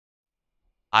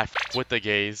I f with the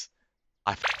gays.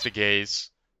 I f the gays.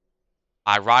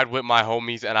 I ride with my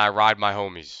homies and I ride my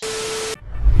homies.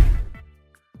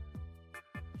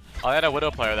 I had a Widow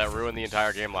player that ruined the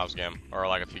entire game last game. Or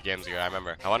like a few games ago, I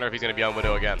remember. I wonder if he's gonna be on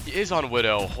Widow again. He is on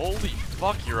Widow. Holy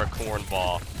fuck, you're a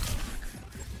cornball.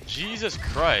 Jesus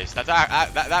Christ.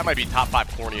 That might be top 5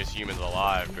 corniest humans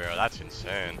alive, bro. That's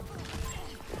insane.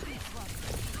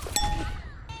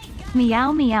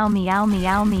 Meow meow meow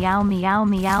meow meow meow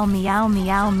meow meow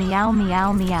meow meow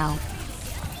meow meow.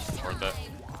 Worth it.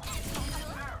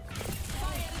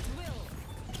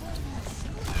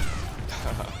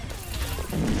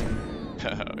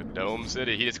 Dome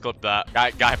City, he just clipped that.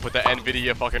 Guy put the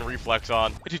NVIDIA fucking reflex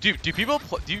on. Do people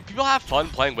have fun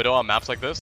playing Widow on maps like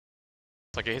this?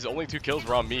 It's like his only 2 kills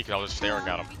were on me because I was just staring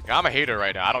at him. Like, I'm a hater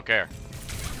right now. I don't care.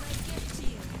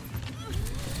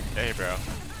 Hey, bro.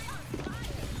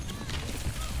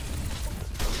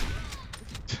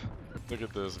 Look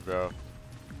at this, bro.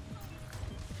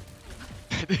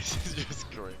 This is just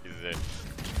crazy.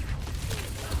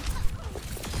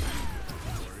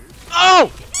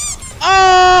 Oh!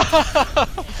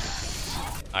 Oh!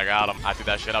 I got him. I threw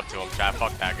that shit up to him. Chat,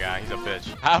 fuck that guy. He's a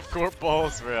bitch. Half court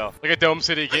balls, real. Look at Dome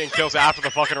City getting kills after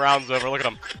the fucking round's over. Look at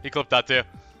him. He clipped that too.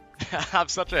 I'm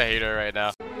such a hater right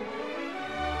now.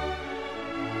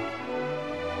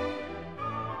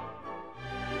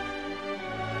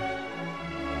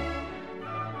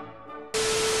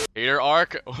 Hater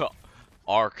arc? Well,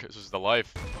 arc. This is the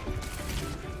life.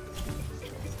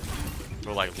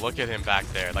 But like, look at him back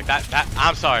there. Like that.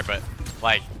 I'm sorry, but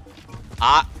like,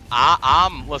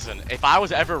 listen. If I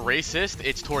was ever racist,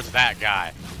 it's towards that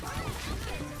guy.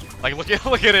 Like, look at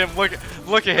him. Look at him. Look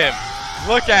at him.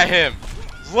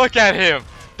 Look at him.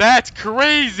 That's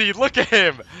crazy. Look at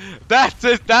him.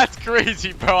 That's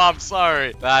crazy, bro. I'm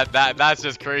sorry. That's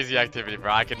just crazy activity,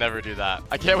 bro. I could never do that.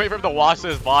 I can't wait for him to watch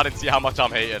this VOD and see how much I'm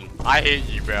hating. I hate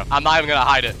you, bro. I'm not even gonna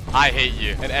hide it. I hate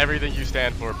you and everything you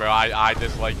stand for, bro. I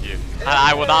dislike you.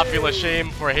 I will not feel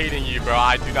ashamed for hating you, bro.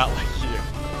 I do not like you.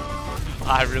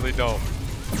 I really don't.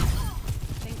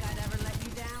 Think I'd ever let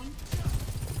you down?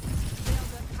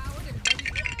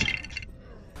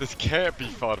 This can't be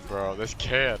fun, bro. This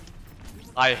can't.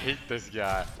 I hate this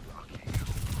guy.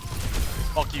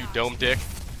 Fuck you, dome dick.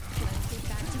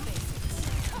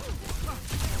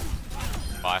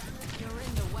 Bye.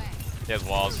 He has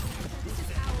walls.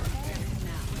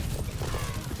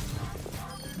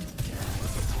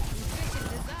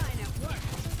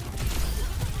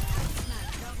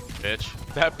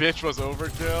 Bitch. That bitch was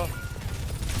overkill.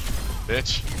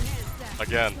 Bitch.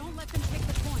 Again.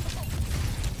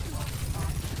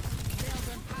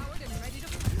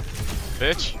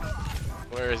 Bitch.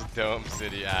 Where is Dome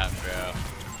City at, bro?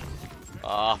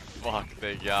 Oh, fuck,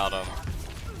 they got him.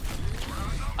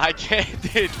 I can't,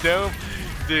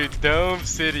 dude, Dome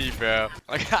City, bro.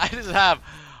 Like, I just have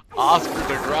Oscar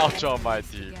the Grouch on my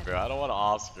team, bro. I don't want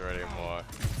Oscar anymore.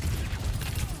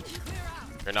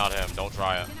 You're not him, don't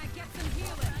try it.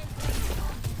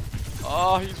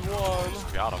 Oh, he's won.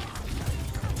 Got him.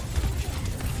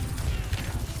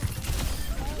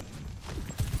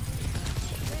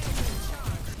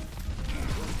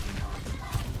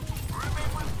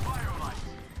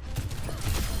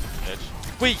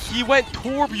 Wait, he went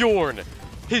Torbjorn!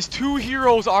 His 2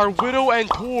 heroes are Widow and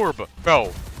Torb.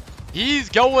 Bro, he's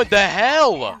going to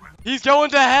hell! He's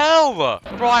going to hell!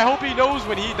 Bro, I hope he knows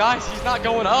when he dies, he's not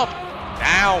going up.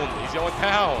 Down, he's going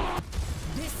down.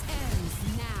 This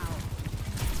ends now.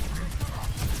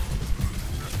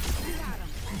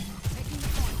 Taking the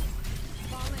point.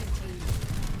 Fall into.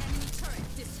 Enemy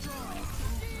turret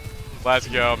destroyed. Let's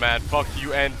go, man. Fuck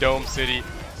you and Dome City.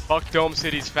 Fuck Dome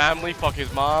City's family, fuck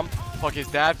his mom. Fuck his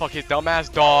dad, fuck his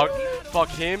dumbass dog, fuck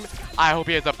him. I hope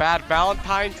he has a bad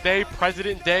Valentine's Day,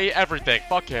 President Day, everything.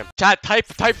 Fuck him. Chat, type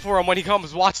for him when he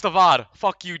comes. Watch the VOD.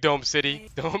 Fuck you, Dome City.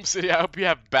 Dome City, I hope you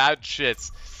have bad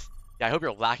shits. Yeah, I hope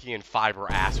you're lacking in fiber,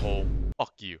 asshole.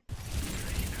 Fuck you.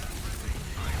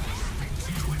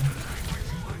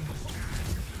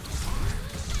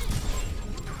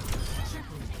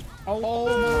 Oh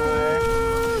my.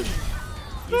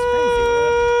 He's crazy.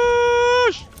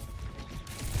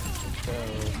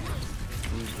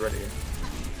 He's ready.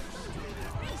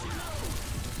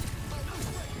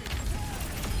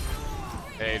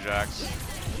 Ajax.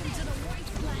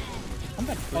 I'm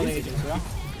back to Ajax, bro.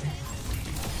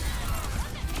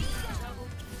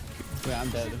 Wait, I'm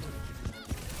dead.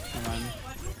 Come on.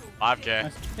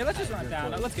 5K. Yeah, let's just run it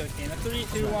down. Let's go, team. 3,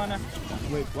 2, 1.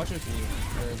 Wait, watch your team.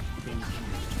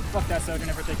 Fuck that Sojourn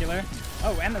in particular.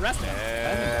 Oh, and the rest of them.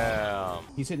 Damn.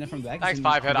 He's hitting it from the back. Thanks,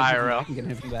 5-head IRL. Getting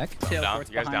hit from the back. Teleports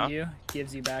You guys behind down? you,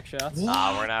 gives you back shots. We're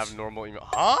gonna have normal email.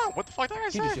 Huh? What the fuck did I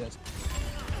He just say? shit.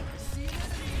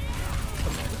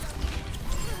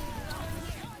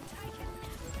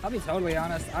 I'll be totally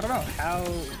honest. I don't know how.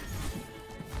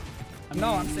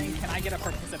 No, I'm saying, can I get a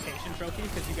participation trophy?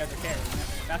 Because you guys are carrying it.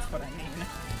 That's what I mean.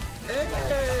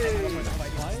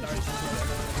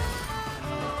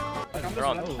 They're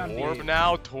on Torb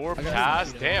now. Torb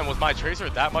cast. Damn, was my tracer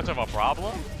that much of a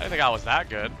problem? I didn't think I was that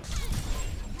good.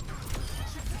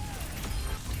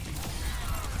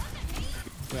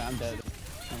 Yeah, I'm dead.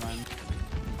 Never mind.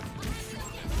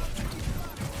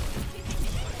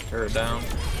 Her down.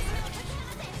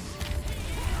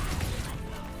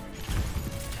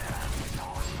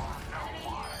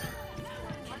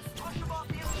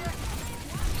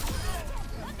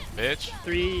 Bitch.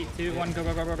 3, 2, 1, go,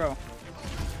 go, go, go, go.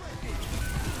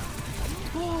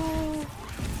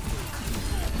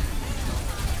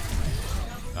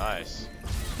 Nice.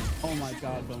 Oh my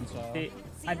god, Bonesaw. Hey,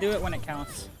 I do it when it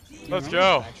counts. Let's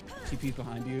go. TP's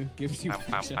behind you. Gives you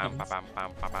back shots.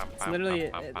 It's literally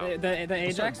the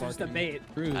Ajax is just a bait.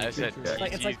 True. I said True. It's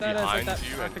like TP's that. behind I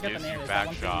you and forget the gives name. you It's that back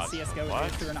one thing shots. in CS:GO where What?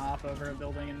 you threw an off over a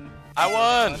building and. I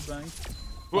won.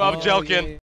 Who I'm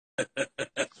joking.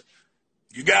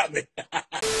 You got me. Alright,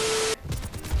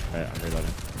 I'm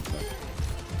reloading.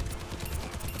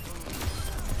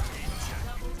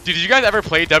 Dude, did you guys ever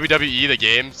play WWE, the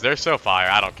games? They're so fire.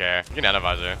 I don't care. You can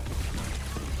analyze it.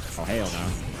 Oh, hell no.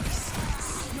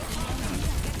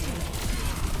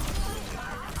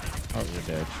 Oh, you're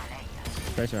dead.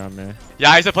 Tracer on me.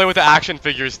 Yeah, I used to play with the action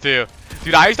figures too.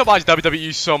 Dude, I used to watch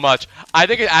WWE so much. I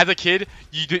think as a kid,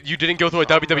 you didn't go through a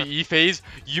WWE phase.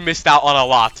 You missed out on a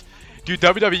lot. Dude,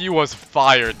 WWE was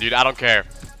fire, dude. I don't care.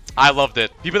 I loved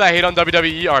it. People that hate on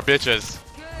WWE are bitches.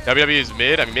 WWE is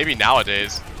mid. I mean, maybe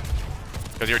nowadays.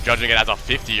 Because you're judging it as a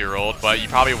 50-year-old, but you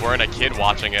probably weren't a kid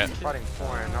watching it. Fighting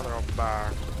point, another up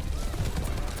bar.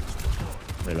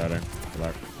 Reloading. Good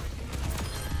luck.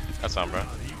 That's on, bro.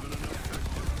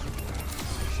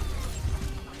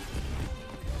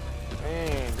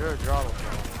 Man, good job.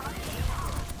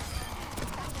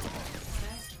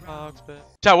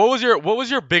 Chad, what was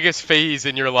your biggest phase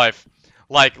in your life?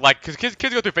 Like, cause kids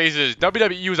go through phases.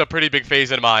 WWE was a pretty big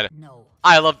phase in mine. No.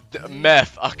 I love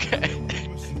meth. Okay.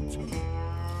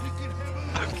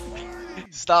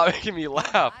 Stop making me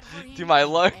laugh. Dude, my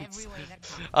lungs.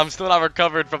 I'm still not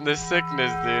recovered from this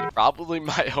sickness, dude. Probably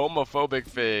my homophobic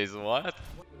phase. What?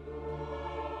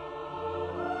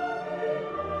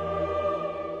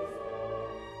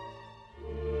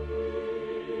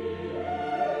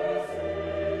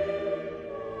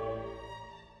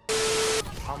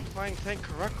 I'm playing tank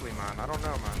correctly, man. I don't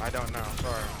know, man. I don't know.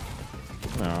 Sorry.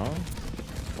 No.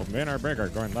 Well, me and our Brig are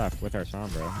going left with our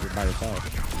Sombra. You're by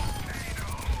yourself.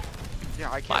 Yeah,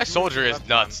 I can't. My do soldier anything is left,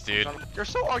 nuts, man. dude. You're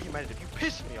so argumentative. You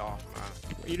piss me off, man.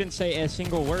 You didn't say a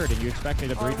single word and you expect me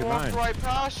to I read your walked mind. right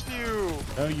past you.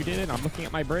 No, you didn't. I'm looking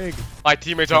at my Brig. My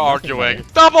teammates are Nothing arguing. about it.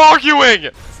 Stop arguing!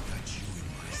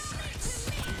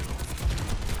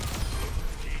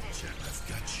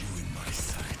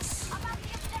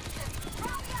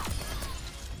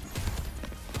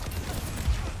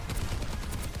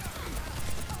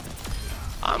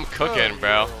 I'm cooking,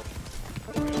 bro.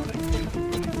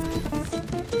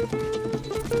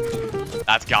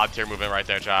 That's god tier movement right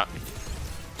there, chat.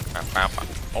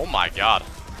 Oh my god.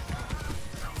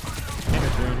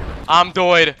 I'm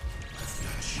doid.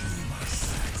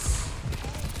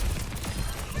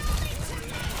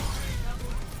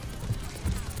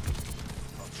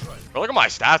 Bro, look at my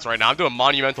stats right now. I'm doing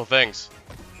monumental things.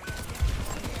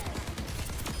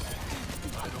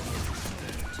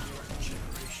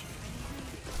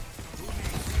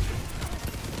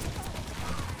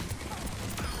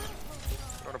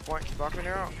 Got a point. Keep blocking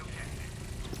her out.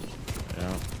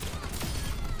 Yeah.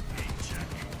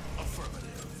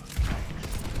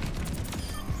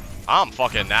 I'm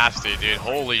fucking nasty, dude.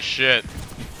 Holy shit.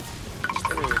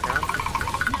 There you go.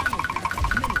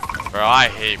 Bro, I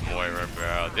hate Moira,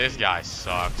 bro. This guy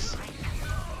sucks.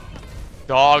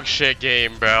 Dog shit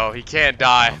game, bro. He can't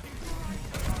die.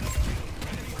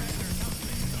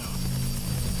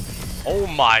 Oh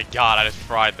my god, I just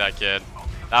fried that kid.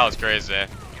 That was crazy. Okay.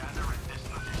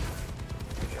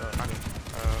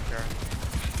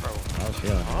 Bro. I was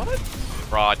feeling it.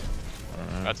 Fraud. I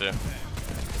don't know. That's it.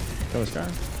 Kill this guy.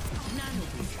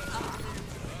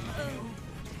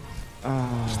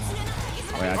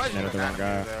 Oh, we actually netted the wrong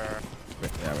guy. There.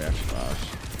 Wait, yeah, we actually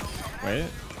lost. Wait.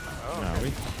 Oh. No,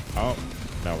 we Oh,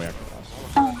 no, we actually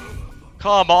lost.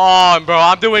 Come on, bro.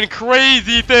 I'm doing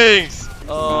crazy things.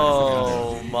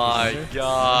 Oh my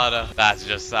god. That's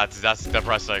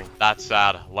depressing. That's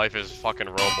sad. Life is fucking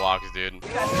Roblox, dude.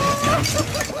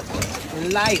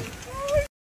 Life.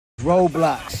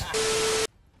 Roblox.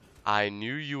 I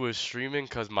knew you was streaming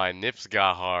cause my nips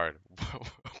got hard.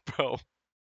 Bro.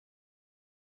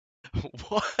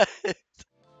 What?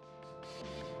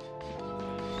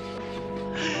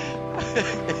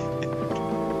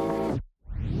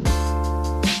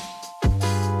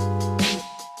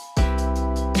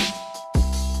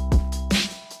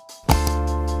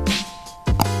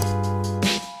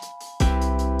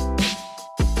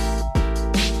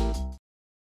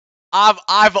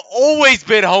 I've always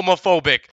been homophobic.